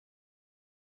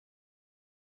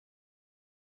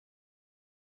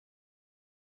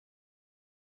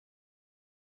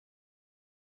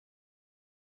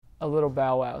a little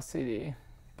Bow Wow CD,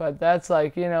 but that's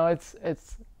like, you know, that's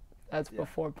Yeah.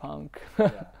 before punk.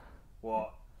 Yeah.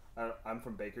 Well, I'm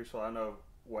from Bakersfield. I don't know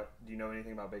do you know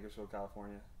anything about Bakersfield,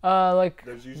 California? Like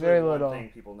There's usually very one little. thing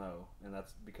people know, and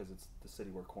that's because it's the city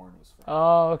where Korn was from.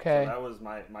 Oh, So okay. that was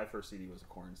my first CD was a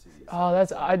Korn CD. Oh, So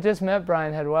it's I just met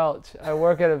Brian Head Welch. I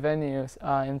work at a venue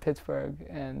in Pittsburgh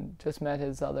and just met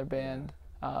his other yeah. band,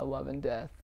 Love and Death.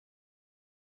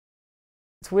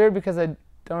 It's weird because I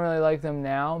don't really like them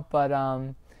now, but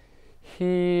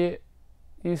he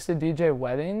used to DJ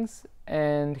weddings,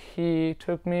 and he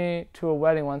took me to a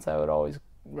wedding once. I would always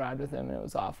ride with him, and it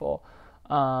was awful.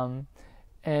 Um,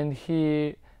 and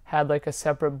he had like a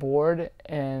separate board,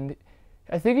 and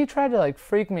I think he tried to like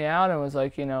freak me out and was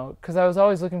like, you know, because I was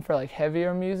always looking for like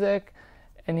heavier music,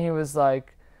 and he was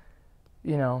like,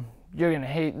 you know, you're gonna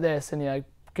hate this, and he like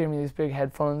gave me these big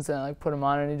headphones and I like put them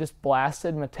on, and he just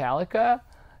blasted Metallica,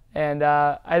 and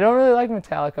I don't really like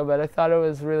Metallica, but I thought it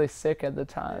was really sick at the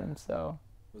time, Yeah. so.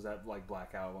 Was that like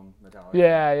Black Album Metallica?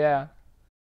 Yeah, yeah.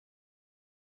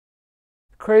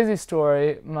 Crazy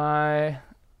story. My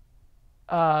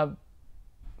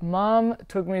mom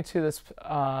took me to this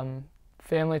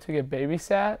family to get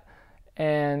babysat,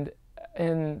 and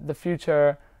in the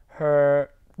future,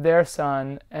 their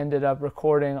son ended up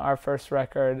recording our first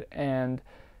record, and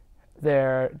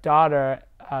their daughter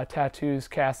tattoos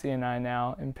Cassie and I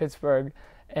now in Pittsburgh,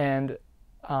 and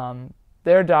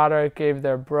their daughter gave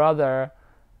their brother,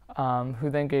 who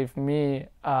then gave me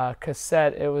a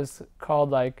cassette. It was called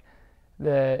like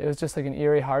it was just like an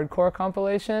Erie hardcore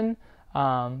compilation,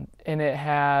 and it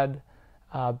had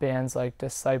bands like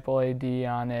Disciple AD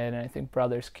on it, and I think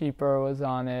Brothers Keeper was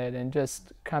on it, and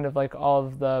just kind of like all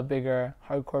of the bigger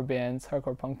hardcore bands,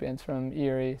 hardcore punk bands from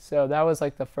Erie. So that was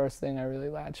like the first thing I really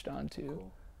latched onto.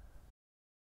 Cool.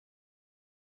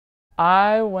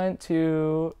 I went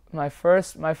to my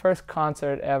first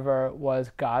concert ever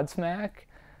was Godsmack,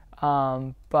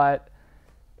 but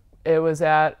it was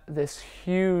at this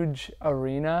huge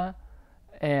arena,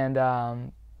 and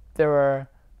there were,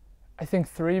 I think,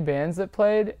 3 bands that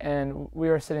played, and we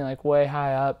were sitting like way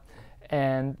high up,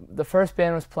 and the first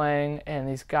band was playing, and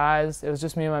these guys, it was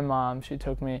just me and my mom, she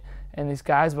took me, and these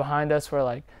guys behind us were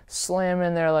like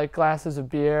slamming their like glasses of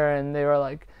beer, and they were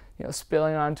like, you know,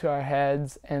 spilling onto our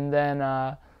heads, and then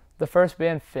the first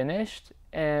band finished,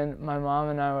 and my mom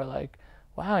and I were like,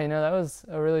 wow, you know, that was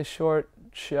a really short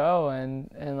show, and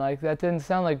like that didn't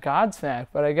sound like Godsmack,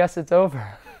 but I guess it's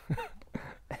over.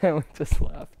 And we just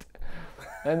left,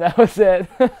 and that was it.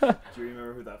 Do you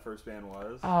remember who that first band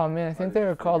was? Oh man, I Or think did they you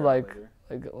were called figure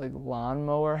out like later?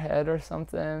 Lawnmower Head or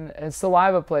something. And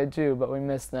Saliva played too, but we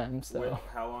missed them. So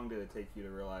How long did it take you to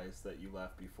realize that you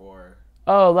left before?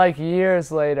 oh, like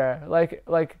years later, like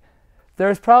there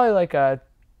was probably like a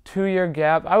 2-year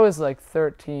gap. I was like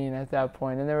 13 at that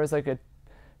point, and there was like a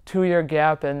 2-year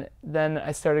gap, and then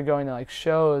I started going to like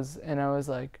shows, and I was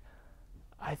like,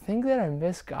 I think that I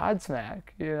miss Godsmack,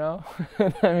 you know?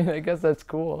 I mean, I guess that's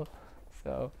cool.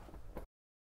 So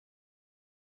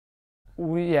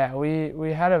we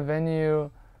had a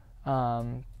venue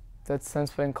that's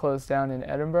since been closed down in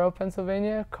Edinburgh,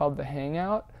 Pennsylvania, called the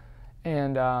Hangout,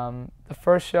 and the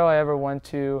first show I ever went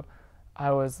to,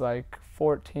 I was like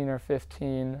 14 or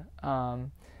 15,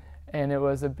 and it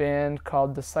was a band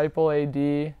called Disciple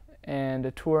AD and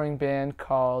a touring band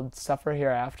called Suffer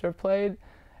Hereafter played,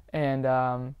 and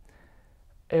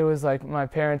it was like my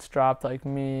parents dropped like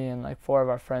me and like 4 of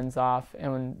our friends off,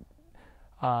 and when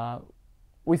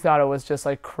we thought it was just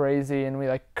like crazy, and we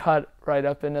like cut right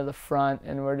up into the front,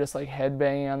 and we're just like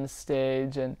headbanging on the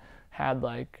stage, and had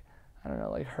like, I don't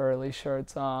know, like Hurley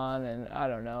shirts on, and I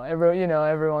don't know,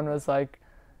 everyone was like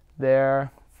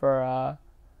there for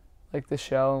like the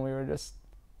show, and we were just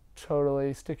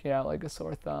totally sticking out like a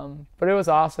sore thumb. But it was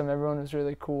awesome. Everyone was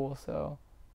really cool. So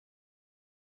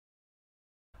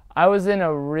I was in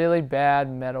a really bad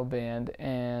metal band,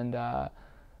 and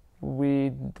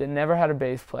never had a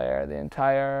bass player. The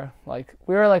entire, like,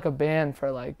 we were like a band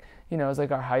for like, you know, it was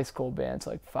like our high school band,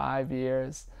 so like 5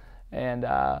 years, and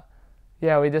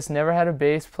yeah, we just never had a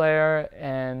bass player,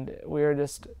 and we were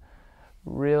just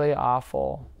really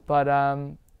awful. But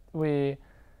we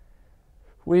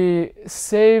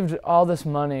saved all this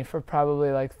money for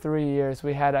probably like 3 years.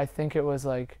 We had, I think it was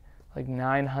like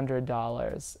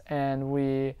 $900, and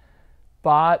we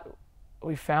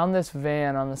found this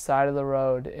van on the side of the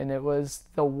road, and it was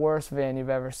the worst van you've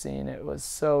ever seen. It was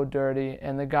so dirty,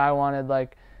 and the guy wanted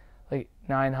like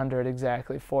 900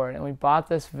 exactly for it. And we bought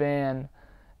this van,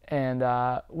 and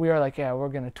we were like, yeah, we're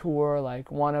gonna tour.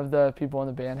 Like, one of the people in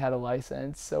the band had a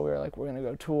license, so we were like, we're gonna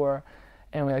go tour.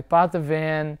 And we like bought the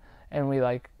van, and we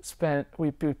like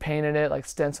we painted it, like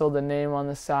stenciled the name on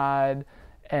the side,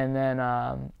 and then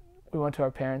we went to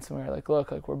our parents and we were like,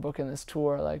 look, like we're booking this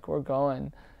tour, like we're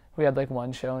going. We had like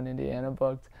one show in Indiana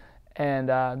booked, and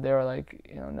they were like,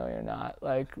 you know, no, you're not.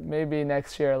 Like maybe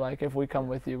next year, like if we come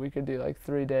with you, we could do like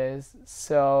 3 days.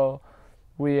 So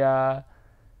we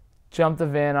jumped the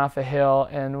van off a hill,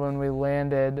 and when we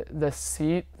landed,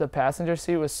 the passenger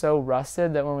seat was so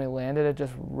rusted that when we landed, it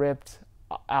just ripped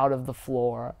out of the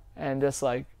floor, and just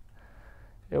like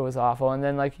it was awful. And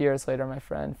then like years later, my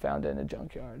friend found it in a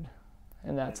junkyard,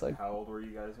 and that's like. How old were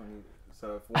you guys when you?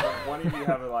 So if one of you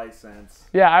have a license.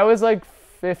 Yeah, I was like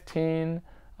 15.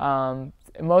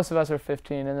 Most of us were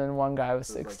 15, and then one guy was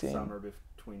 16. Like summer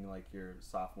between like your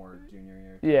sophomore, junior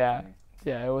year. Yeah,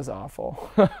 yeah, it was awful.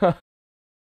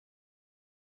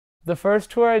 The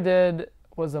first tour I did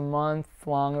was a month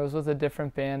long. It was with a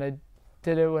different band. I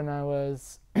did it when I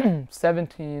was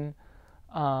 17,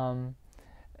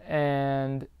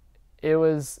 and it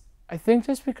was, I think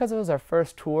just because it was our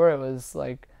first tour, it was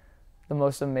like the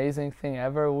most amazing thing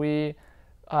ever. We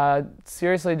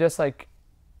seriously just like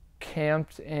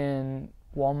camped in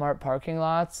Walmart parking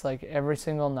lots like every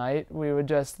single night. We would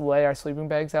just lay our sleeping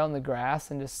bags out in the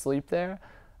grass and just sleep there,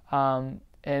 and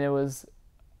it was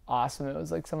awesome. It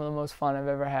was like some of the most fun I've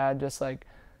ever had, just like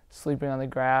sleeping on the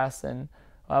grass, and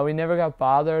we never got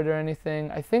bothered or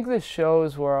anything. I think the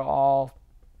shows were all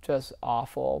just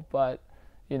awful, but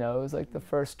you know, it was like the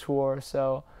first tour,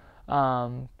 so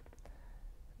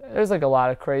there's like a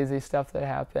lot of crazy stuff that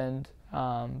happened.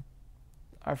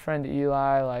 Our friend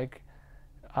Eli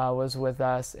was with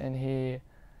us, and he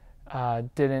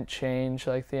didn't change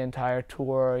like the entire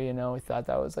tour. You know, we thought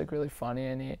that was like really funny,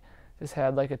 and he just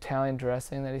had like Italian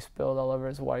dressing that he spilled all over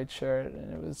his white shirt,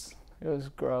 and it was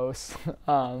gross.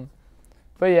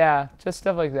 But yeah, just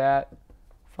stuff like that,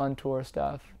 fun tour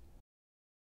stuff.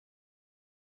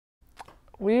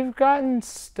 We've gotten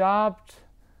stopped.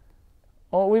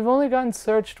 Well, we've only gotten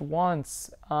searched once,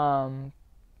 and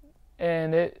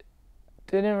it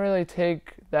didn't really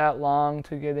take that long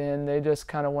to get in. They just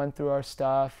kind of went through our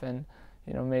stuff and,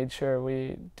 you know, made sure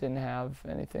we didn't have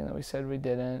anything that we said we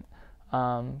didn't.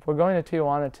 We're going to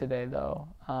Tijuana today, though,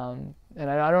 and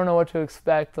I don't know what to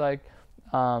expect. Like,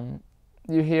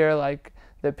 you hear like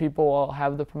that people will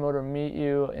have the promoter meet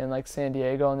you in like San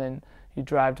Diego, and then you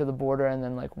drive to the border and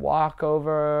then like walk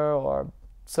over, or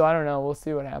so I don't know. We'll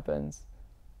see what happens.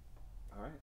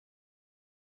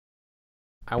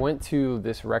 I went to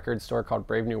this record store called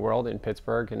Brave New World in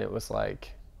Pittsburgh, and it was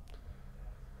like,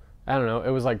 I don't know,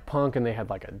 it was like punk, and they had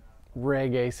like a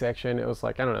reggae section. It was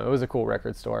like, I don't know, it was a cool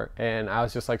record store, and I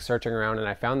was just like searching around, and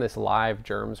I found this live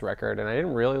Germs record, and I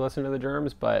didn't really listen to the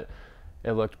Germs, but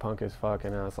it looked punk as fuck,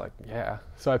 and I was like, yeah.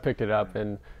 So I picked it up,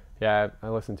 and yeah, I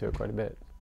listened to it quite a bit.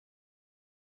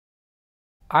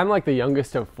 I'm like the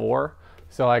youngest of 4,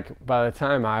 so like by the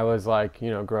time I was like, you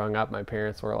know, growing up, my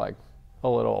parents were like a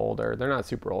little older. They're not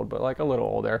super old, but like a little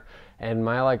older. And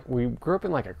we grew up in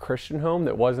like a Christian home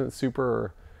that wasn't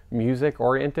super music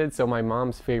oriented. So my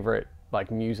mom's favorite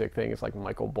like music thing is like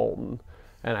Michael Bolton.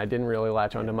 And I didn't really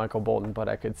latch onto Michael Bolton, but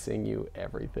I could sing you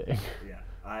everything. Yeah.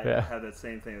 I had that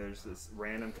same thing. There's this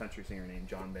random country singer named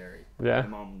John Barry. Yeah. My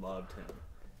mom loved him.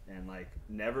 And like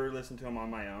never listened to him on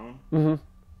my own. Mm-hmm.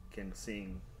 Can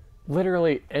sing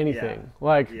literally anything.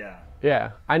 Like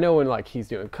yeah, I know when like he's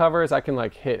doing covers, I can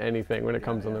like hit anything when it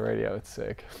comes on the radio. It's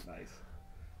sick. Nice.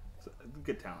 So,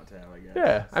 good talent to have, I guess.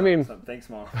 Yeah, I mean, thanks,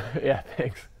 Mom. Yeah,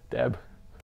 thanks, Deb.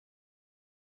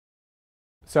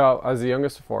 So I was the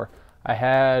youngest of 4. I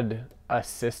had a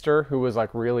sister who was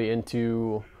like really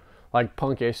into like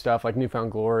punkish stuff, like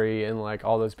Newfound Glory and like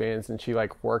all those bands, and she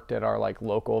like worked at our like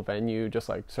local venue just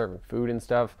like serving food and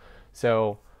stuff.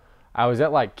 So I was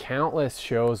at like countless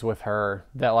shows with her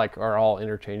that like are all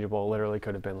interchangeable. Literally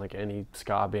could have been like any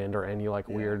ska band or any like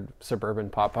weird suburban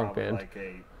pop punk band. Like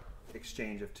a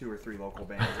exchange of 2 or 3 local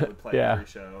bands that would play every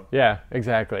show. Yeah,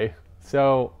 exactly.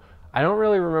 So I don't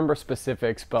really remember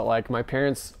specifics, but like my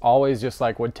parents always just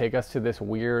like would take us to this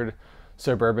weird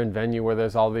suburban venue where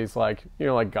there's all these like, you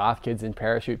know, like goth kids in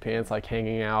parachute pants like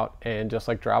hanging out, and just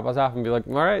like drop us off and be like,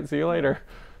 all right, see you later.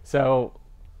 So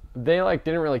they like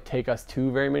didn't really take us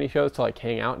to very many shows to like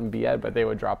hang out and be at, but they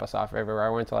would drop us off everywhere. I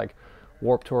went to like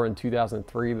Warped Tour in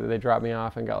 2003 that they dropped me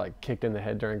off and got like kicked in the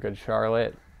head during Good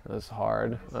Charlotte. It was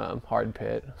hard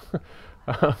pit.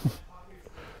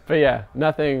 But yeah,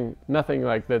 nothing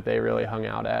like that they really hung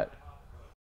out at.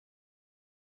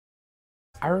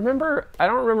 I don't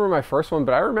remember my first one,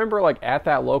 but I remember like at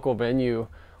that local venue,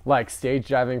 like stage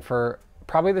diving for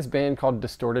probably this band called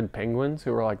Distorted Penguins,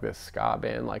 who were like this ska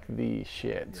band, like the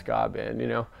shit ska band, you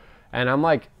know? And I'm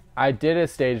like I did a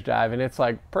stage dive, and it's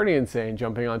like pretty insane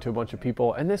jumping onto a bunch of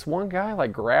people. And this one guy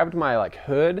like grabbed my like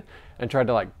hood and tried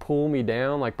to like pull me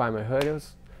down like by my hood.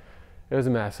 It was a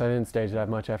mess. I didn't stage dive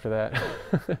much after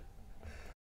that.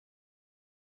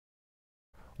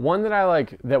 One that I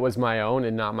like that was my own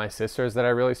and not my sister's that I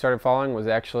really started following was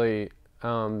actually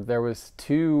there was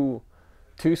two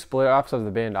split offs of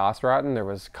the band Osrotten. There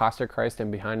was Costa Christ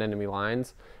and Behind Enemy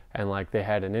Lines, and like they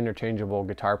had an interchangeable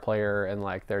guitar player, and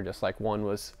like they're just like one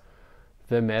was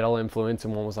the metal influence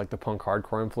and one was like the punk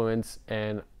hardcore influence,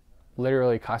 and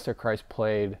literally Costa Christ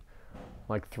played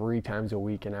like 3 times a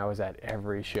week, and I was at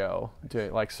every show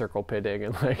doing like circle pitting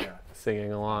and like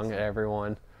singing along at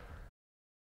everyone.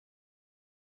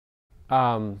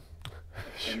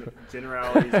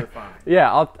 Generalities are fine.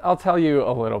 Yeah, I'll tell you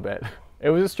a little bit. It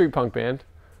was a street punk band.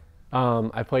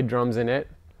 I played drums in it.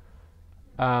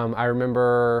 I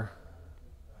remember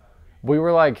we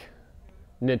were like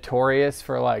notorious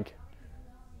for like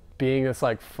being this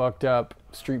like fucked up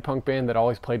street punk band that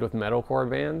always played with metalcore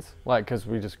bands, like because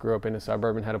we just grew up in a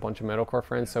suburb and had a bunch of metalcore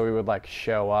friends, so we would like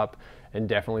show up and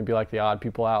definitely be like the odd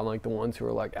people out and like the ones who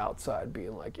were like outside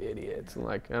being like idiots and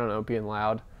like I don't know, being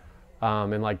loud.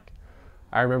 And like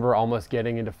I remember almost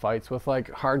getting into fights with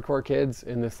like hardcore kids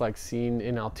in this like scene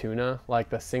in Altoona. Like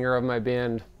the singer of my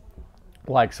band,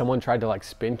 like someone tried to like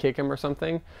spin kick him or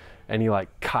something, and he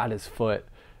like caught his foot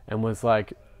and was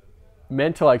like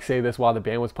meant to like say this while the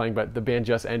band was playing, but the band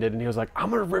just ended and he was like, "I'm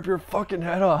gonna rip your fucking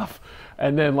head off."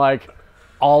 And then like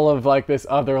all of like this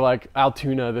other like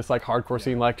Altoona, this like hardcore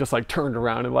scene, like just like turned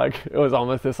around and like it was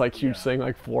almost this like huge thing,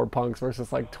 like 4 punks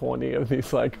versus like 20 of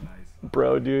these like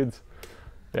bro dudes.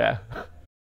 Yeah.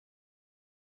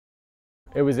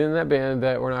 It was in that band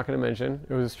that we're not going to mention.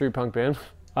 It was a street punk band.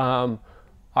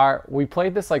 We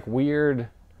played this like weird,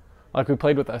 like we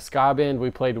played with a ska band.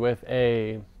 We played with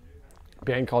a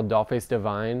band called Dollface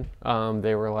Divine.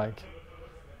 They were like,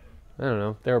 I don't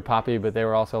know, they were poppy, but they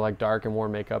were also like dark and wore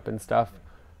makeup and stuff.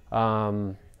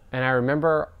 And I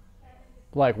remember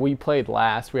like we played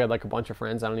last. We had like a bunch of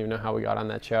friends. I don't even know how we got on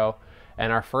that show.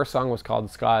 And our first song was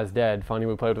called Ska is Dead. Funny,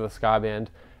 we played with a ska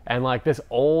band. And like this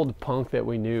old punk that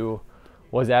we knew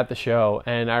was at the show.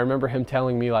 And I remember him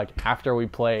telling me like after we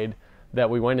played that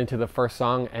we went into the first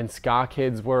song and ska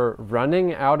kids were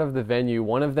running out of the venue,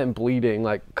 one of them bleeding,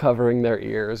 like covering their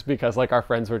ears because like our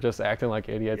friends were just acting like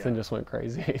idiots and just went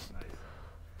crazy. Nice.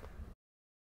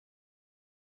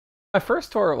 My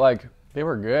first tour, like they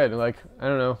were good. Like, I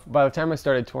don't know, by the time I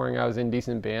started touring, I was in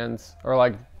decent bands or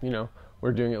like, you know,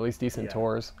 we're doing at least decent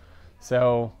tours.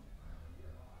 So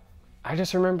I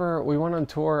just remember we went on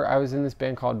tour. I was in this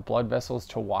band called Blood Vessels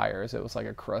to Wires. It was like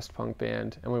a crust punk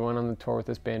band. And we went on the tour with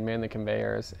this band, Man the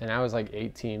Conveyors. And I was like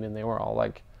 18 and they were all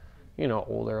like, you know,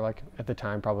 older, like at the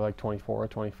time, probably like 24 or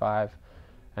 25.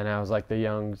 And I was like the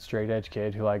young straight edge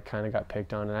kid who like kind of got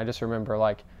picked on. And I just remember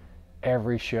like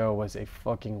every show was a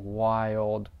fucking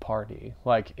wild party,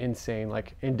 like insane.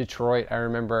 Like in Detroit, I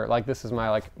remember like this is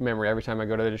my like memory every time I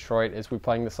go to Detroit is we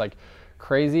playing this like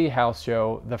crazy house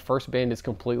show. The first band is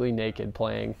completely naked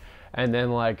playing, and then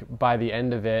like by the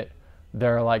end of it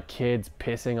there are like kids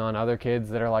pissing on other kids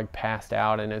that are like passed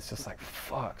out, and it's just like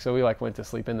fuck. So we like went to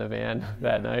sleep in the van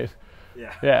that night.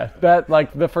 Yeah, that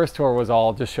like the first tour was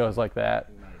all just shows like that.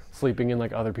 Nice. Sleeping in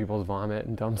like other people's vomit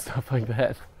and dumb stuff like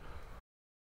that.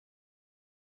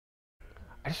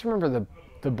 I just remember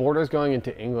the borders going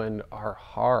into England are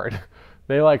hard.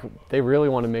 They really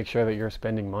want to make sure that you're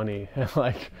spending money, and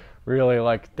like really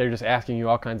like they're just asking you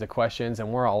all kinds of questions,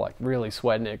 and we're all like really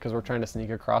sweating it because we're trying to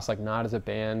sneak across, like not as a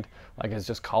band, like as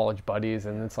just college buddies.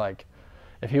 And it's like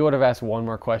if he would have asked one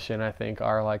more question, I think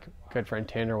our like good friend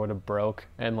Tanner would have broke,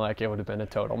 and like it would have been a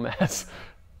total mess.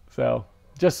 So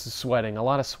just sweating, a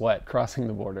lot of sweat crossing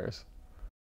the borders.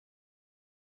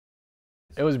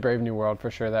 It was Brave New World for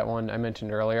sure, that one I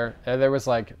mentioned earlier. There was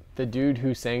like the dude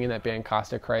who sang in that band,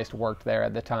 Costa Christ, worked there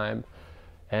at the time.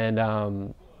 And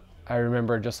I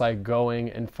remember just like going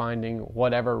and finding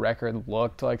whatever record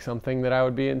looked like something that I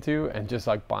would be into and just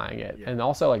like buying it. Yeah. And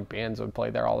also like bands would play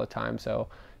there all the time. So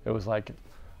it was like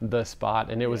the spot.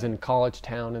 And it was in College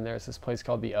Town, and there's this place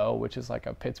called the O, which is like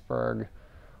a Pittsburgh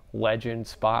legend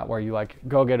spot where you like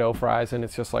go get O fries, and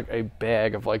it's just like a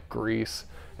bag of like grease.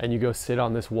 And you go sit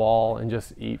on this wall and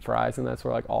just eat fries, and that's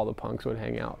where like all the punks would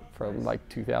hang out from like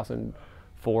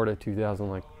 2004 to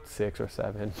 2006 or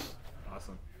 7.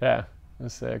 Awesome. Yeah, it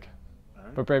was sick.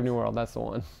 Right. But Brave New World, that's the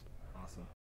one. Awesome.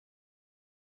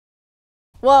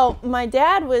 Well, my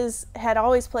dad had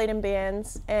always played in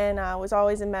bands and was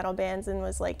always in metal bands and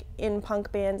was like in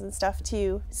punk bands and stuff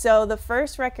too. So the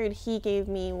first record he gave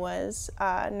me was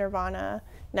Nirvana,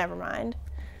 Nevermind.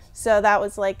 So that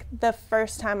was like the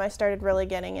first time I started really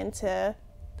getting into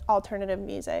alternative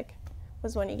music,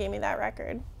 was when he gave me that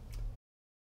record.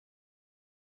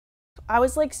 I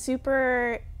was like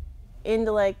super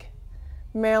into like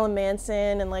Marilyn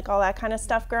Manson and like all that kind of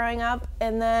stuff growing up,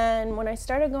 and then when I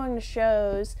started going to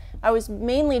shows, I was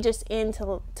mainly just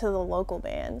into the local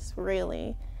bands,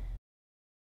 really.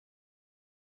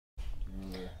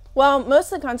 Well,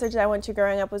 most of the concerts I went to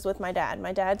growing up was with my dad.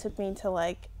 My dad took me to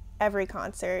like every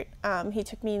concert. He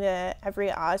took me to every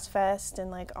Ozfest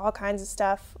and like all kinds of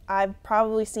stuff. I've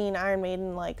probably seen Iron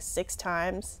Maiden like 6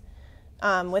 times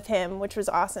with him, which was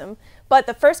awesome. But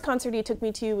the first concert he took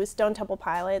me to was Stone Temple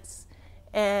Pilots,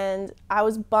 and I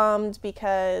was bummed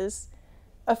because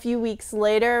a few weeks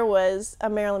later was a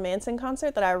Marilyn Manson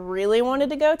concert that I really wanted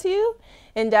to go to,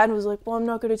 and Dad was like, well, I'm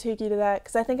not going to take you to that,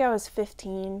 because I think I was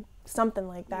 15, something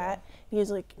like that. He was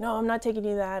like, no, I'm not taking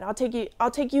you to that. I'll take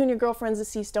you and your girlfriends to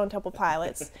see Stone Temple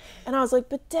Pilots. And I was like,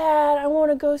 but Dad, I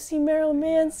want to go see Marilyn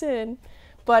Manson.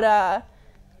 But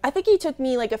I think he took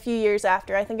me like a few years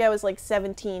after. I think I was like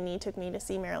 17, he took me to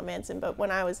see Marilyn Manson, but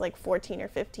when I was like 14 or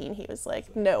 15, he was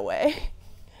like, no way.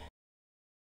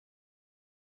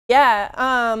 Yeah,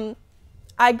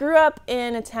 I grew up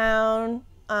in a town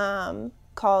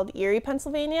called Erie,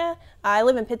 Pennsylvania. I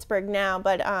live in Pittsburgh now,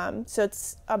 but so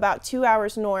it's about 2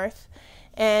 hours north,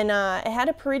 and it had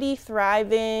a pretty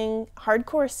thriving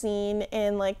hardcore scene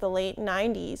in like the late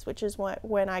 90s, which is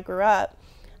when I grew up.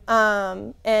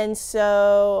 And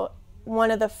so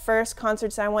one of the first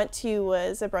concerts I went to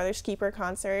was a Brothers Keeper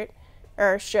concert,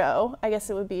 or a show. I guess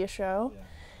it would be a show.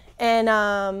 Yeah.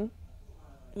 And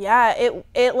yeah,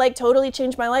 it like totally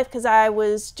changed my life, because I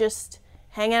was just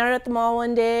hanging out at the mall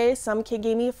one day. Some kid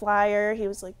gave me a flyer. He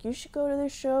was like, you should go to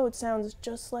this show. It sounds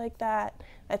just like that.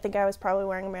 I think I was probably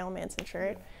wearing a Marilyn Manson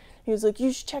shirt. He was like,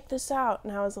 you should check this out.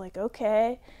 And I was like,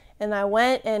 okay. And I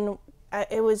went, and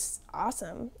it was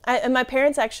awesome. And my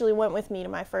parents actually went with me to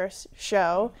my first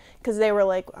show, because they were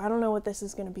like, I don't know what this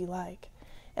is going to be like.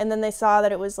 And then they saw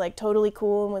that it was like totally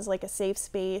cool and was like a safe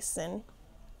space, and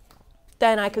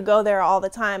then I could go there all the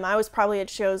time. I was probably at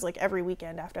shows like every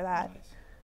weekend after that. Nice.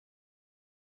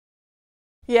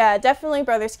 Yeah, definitely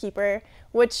Brothers Keeper,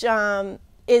 which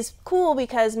is cool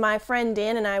because my friend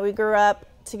Dan and I, we grew up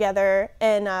together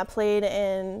and played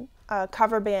in a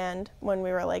cover band when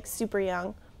we were like super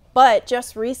young. But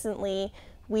just recently,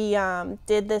 we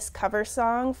did this cover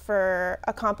song for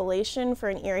a compilation for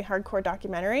an Erie hardcore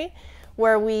documentary,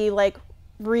 where we like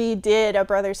redid a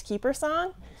Brothers Keeper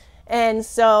song. And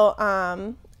so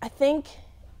I think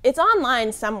it's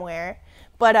online somewhere,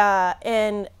 but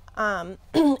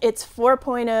it's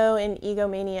 4.0 and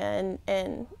Egomania,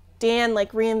 and Dan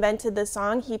like reinvented the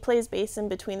song. He plays bass in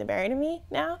Between the Buried and Me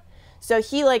now. So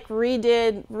he like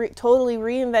totally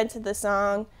reinvented the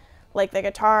song, like the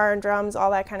guitar and drums,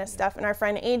 all that kind of stuff. And our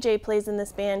friend AJ plays in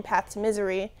this band, Path to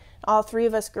Misery. All 3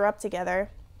 of us grew up together.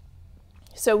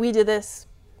 So we did this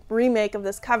remake of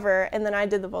this cover, and then I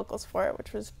did the vocals for it,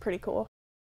 which was pretty cool.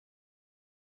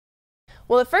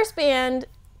 Well, the first band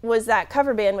was that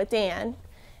cover band with Dan,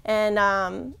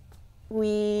 and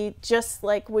we just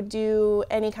like would do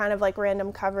any kind of like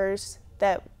random covers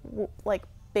that like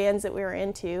bands that we were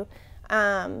into.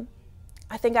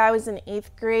 I think I was in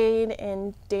 8th grade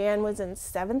and Dan was in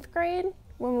 7th grade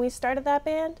when we started that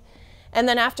band. And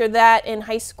then after that in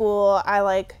high school, I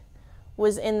like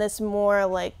was in this more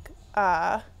like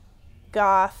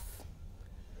goth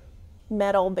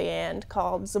metal band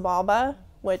called Zabalba,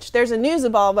 which there's a new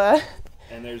Zabalba.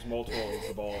 And there's multiple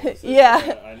Zabalbas.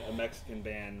 Yeah. A Mexican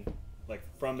band, like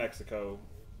from Mexico,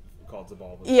 called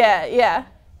Zabalba.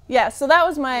 Yeah. So that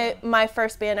was my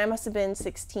first band. I must have been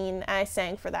 16. I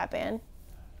sang for that band.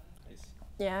 Nice.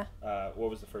 Yeah. What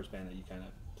was the first band that you kind of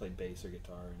played bass or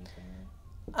guitar or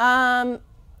anything?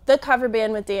 The cover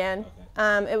band with Dan.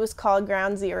 Okay. It was called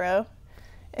Ground Zero.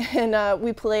 And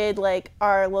we played like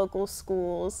our local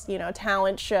schools,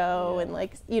 talent show and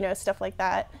like, stuff like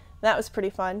that. That was pretty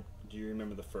fun. Do you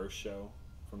remember the first show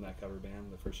from that cover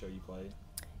band, the first show you played?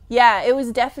 Yeah, it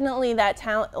was definitely that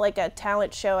a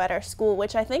talent show at our school,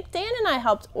 which I think Dan and I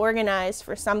helped organize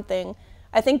for something.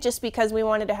 I think just because we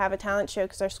wanted to have a talent show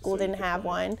because our school didn't have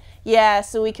one. Yeah,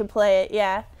 so we could play it,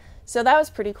 yeah. So that was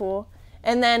pretty cool.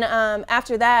 And then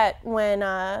after that, when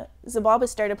Zabalba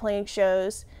started playing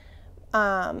shows,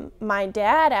 my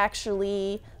dad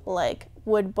actually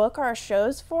would book our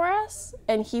shows for us,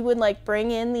 and he would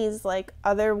bring in these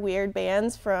other weird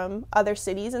bands from other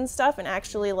cities and stuff, and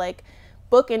actually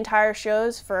book entire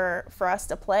shows for us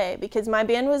to play, because my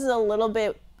band was a little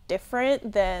bit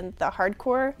different than the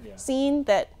hardcore scene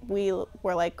that we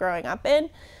were growing up in.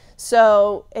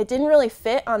 So it didn't really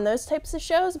fit on those types of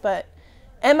shows,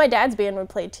 and my dad's band would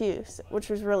play too, which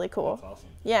was really cool. That's awesome.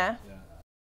 Yeah. Yeah.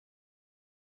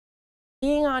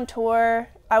 Being on tour,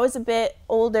 I was a bit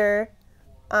older.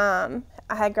 I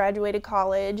had graduated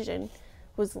college and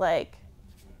was like,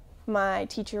 my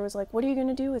teacher was like, "What are you going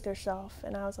to do with yourself?"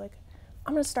 And I was like,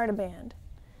 "I'm going to start a band."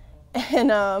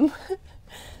 And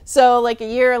so like a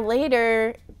year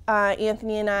later,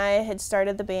 Anthony and I had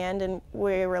started the band, and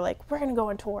we were like, we're going to go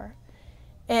on tour.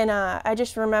 And I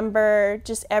just remember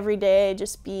just every day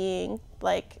just being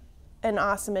like an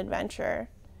awesome adventure.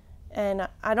 And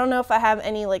I don't know if I have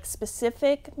any like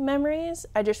specific memories.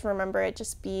 I just remember it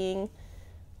just being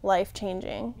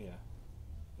life-changing. Yeah.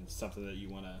 It's something that you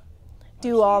want to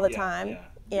do all the time.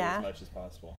 Yeah. As much as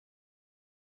possible.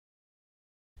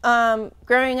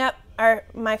 Growing up,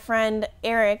 my friend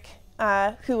Eric,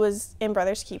 who was in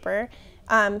Brothers Keeper,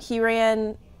 he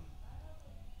ran,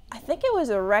 I think it was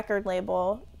a record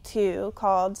label too,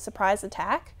 called Surprise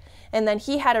Attack. And then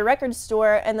he had a record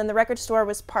store, and then the record store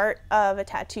was part of a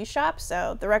tattoo shop.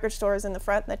 So the record store was in the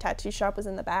front and the tattoo shop was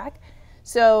in the back.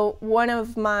 So one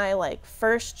of my like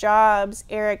first jobs,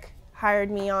 Eric hired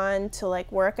me on to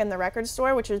like work in the record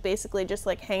store, which was basically just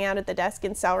like hang out at the desk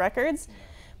and sell records.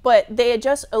 But they had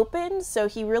just opened, so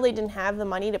he really didn't have the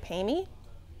money to pay me.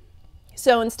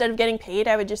 So instead of getting paid,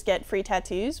 I would just get free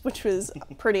tattoos, which was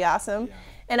pretty awesome. Yeah.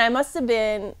 And I must have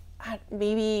been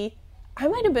I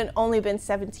might have only been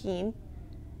 17,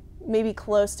 maybe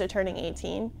close to turning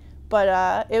 18.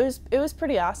 But it was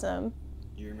pretty awesome.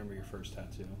 Do you remember your first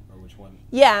tattoo, or which one?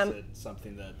 Yeah. Is it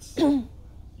something that's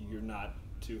you're not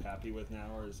too happy with now,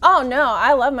 or is it Oh no,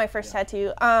 I love my first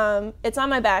tattoo. It's on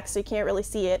my back, so you can't really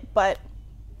see it,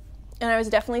 and I was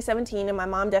definitely 17, and my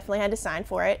mom definitely had to sign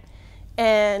for it,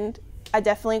 and I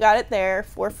definitely got it there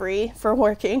for free for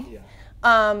working.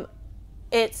 Yeah.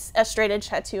 It's a straight edge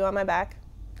tattoo on my back.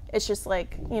 It's just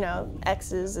like,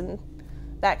 X's and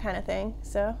that kind of thing.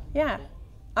 So yeah,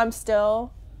 I'm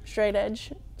still straight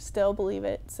edge, still believe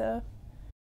it. So.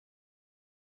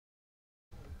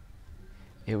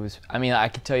 It was, I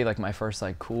could tell you like my first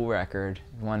like cool record,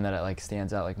 one that like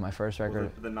stands out, like my first record.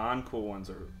 Well, the non-cool ones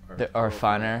are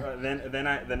funner.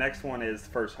 Then the next one is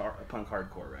first punk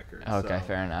hardcore record. Okay, so.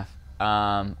 Fair enough.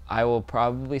 I will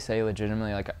probably say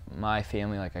legitimately, like my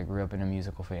family, like I grew up in a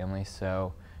musical family,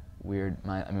 so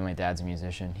my dad's a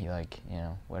musician. He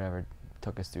whatever,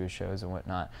 took us through his shows and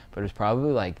whatnot. But it was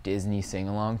probably like Disney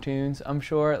sing-along tunes, I'm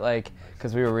sure, like,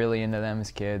 because we were really into them as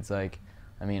kids. Like,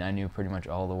 I knew pretty much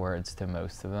all the words to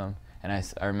most of them. And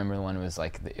I remember the one was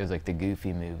like, it was like the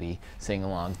Goofy movie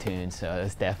sing-along tune, so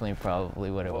that's definitely probably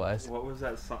what it was. What was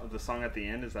that song? The song at the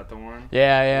end, is that the one?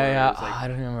 Yeah. It was like I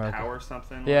don't remember. Power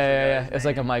something? Yeah. It was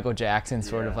like a Michael Jackson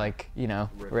sort of like,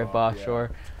 rip off, yeah.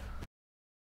 sure.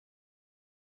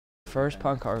 First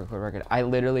punk hardcore record, I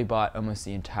literally bought almost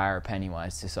the entire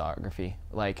Pennywise discography.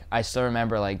 Like, I still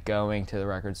remember like going to the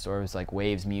record store. It was like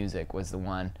Waves Music was the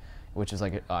one, which was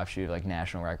like an offshoot of like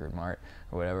National Record Mart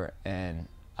or whatever, and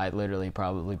I literally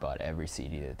probably bought every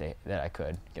CD that I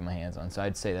could get my hands on. So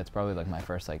I'd say that's probably like my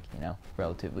first like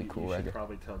relatively cool record. You should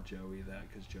probably tell Joey that,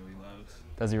 because Joey loves.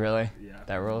 Does he really? Yeah.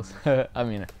 That rules. Yeah.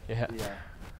 Yeah.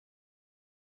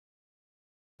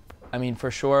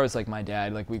 For sure, it was like my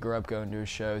dad. Like, we grew up going to his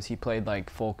shows. He played like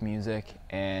folk music,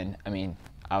 and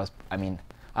I was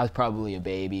probably a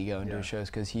baby going to his shows,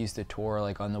 because he used to tour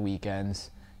like on the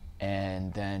weekends.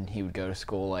 And then he would go to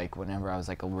school like whenever I was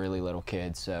like a really little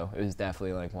kid, so it was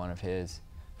definitely like one of his,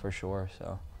 for sure.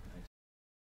 So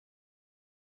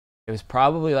it was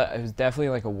definitely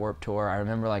like a Warped Tour. I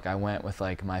remember like I went with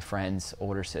like my friend's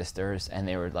older sisters, and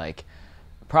they were like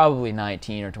probably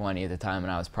 19 or 20 at the time,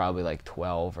 and I was probably like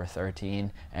 12 or 13.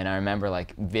 And I remember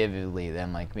like vividly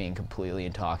them like being completely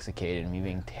intoxicated and me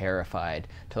being terrified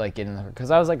to like get in the, because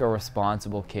I was like a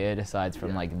responsible kid aside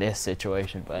from like this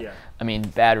situation. But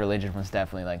Bad Religion was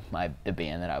definitely like the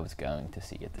band that I was going to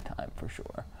see at the time, for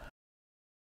sure.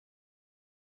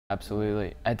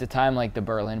 Absolutely. At the time, like the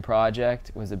Berlin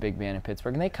Project was a big band in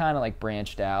Pittsburgh, and they kind of like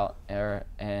branched out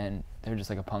and they're just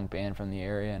like a punk band from the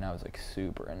area, and I was like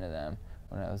super into them.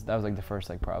 That was like the first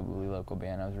like probably local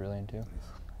band I was really into.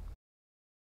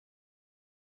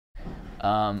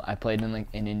 I played in like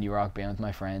an indie rock band with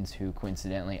my friends, who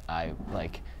coincidentally I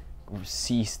like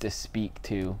ceased to speak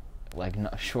to like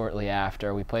shortly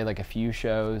after. We played like a few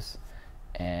shows,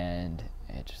 and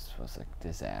it just was like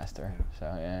disaster. So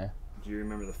yeah. Do you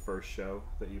remember the first show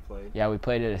that you played? Yeah, we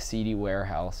played at a CD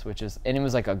Warehouse, and it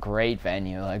was like a great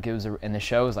venue. Like it was, and the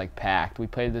show was like packed. We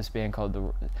played this band called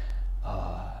the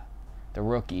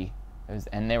Rookie.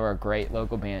 And they were a great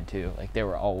local band too. Like they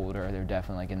were older. They were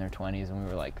definitely like in their 20s, and we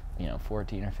were like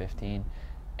 14 or 15,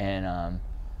 and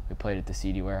we played at the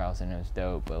CD Warehouse, and it was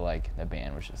dope. But like the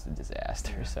band was just a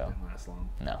disaster. Yeah, So didn't last long.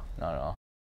 no, not at all.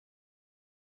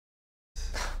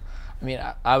 I mean,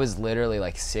 I was literally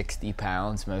like 60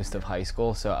 pounds most of high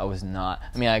school, so I was not.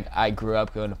 I mean, I grew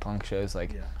up going to punk shows.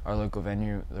 Like our local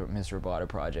venue, the Mr. Roboto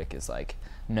Project, is like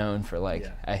known for like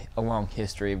a long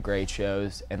history of great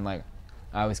shows, and like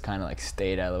I always kind of like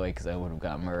stayed out of the way because I would have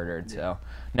got murdered. So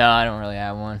no, I don't really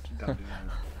have one. Don't do that.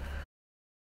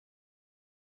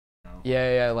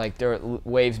 Yeah, like there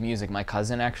Waves Music. My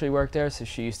cousin actually worked there, so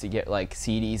she used to get like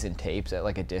CDs and tapes at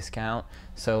like a discount.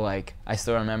 So like I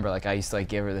still remember like I used to like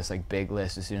give her this like big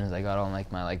list as soon as I got all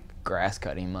like my like grass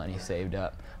cutting money saved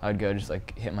up. I would go just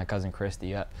like hit my cousin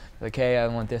Christy up, like, hey, I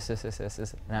want this.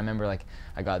 And I remember like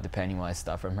I got the Pennywise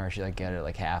stuff from her. She like get it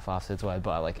like half off, so that's why I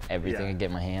bought like everything I could get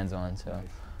my hands on. So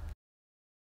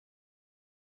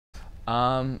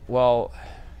well,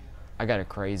 I got a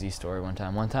crazy story one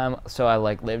time. So I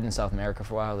like lived in South America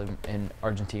for a while. I lived in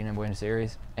Argentina, in Buenos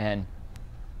Aires, and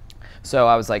so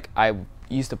I was like, I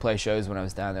used to play shows when I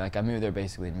was down there. Like I moved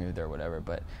there, whatever.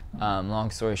 But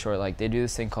long story short, like they do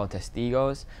this thing called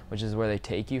testigos, which is where they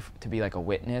take you to be like a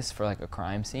witness for like a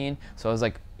crime scene. So I was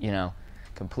like,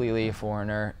 completely a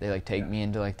foreigner. They like take me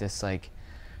into like this like,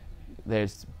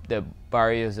 there's the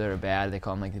barrios that are bad, they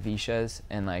call them like the Vichas,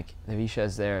 and like the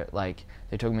Vichas there, like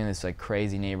they took me in this like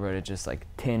crazy neighborhood of just like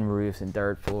tin roofs and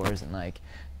dirt floors, and like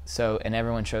and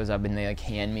everyone shows up and they like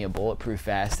hand me a bulletproof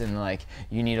vest, and like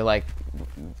you need to like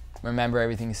remember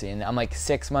everything you see. And I'm like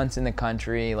 6 months in the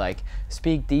country, like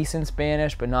speak decent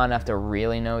Spanish but not enough to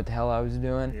really know what the hell I was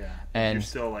doing. And you're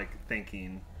still like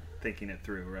thinking it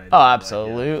through, right? Oh,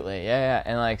 absolutely. Yeah.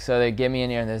 And like, so they get me in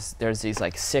here, and there's these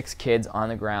like 6 kids on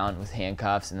the ground with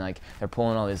handcuffs, and like they're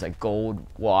pulling all these like gold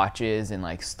watches and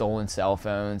like stolen cell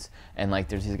phones, and like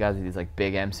there's these guys with these like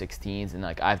big M16s, and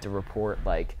like I have to report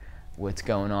like what's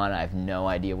going on. I have no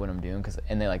idea what I'm doing,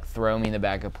 and they like throw me in the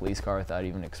back of a police car without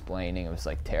even explaining. It was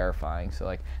like terrifying. So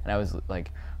like, and I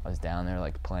was down there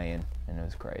like playing, and it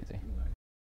was crazy.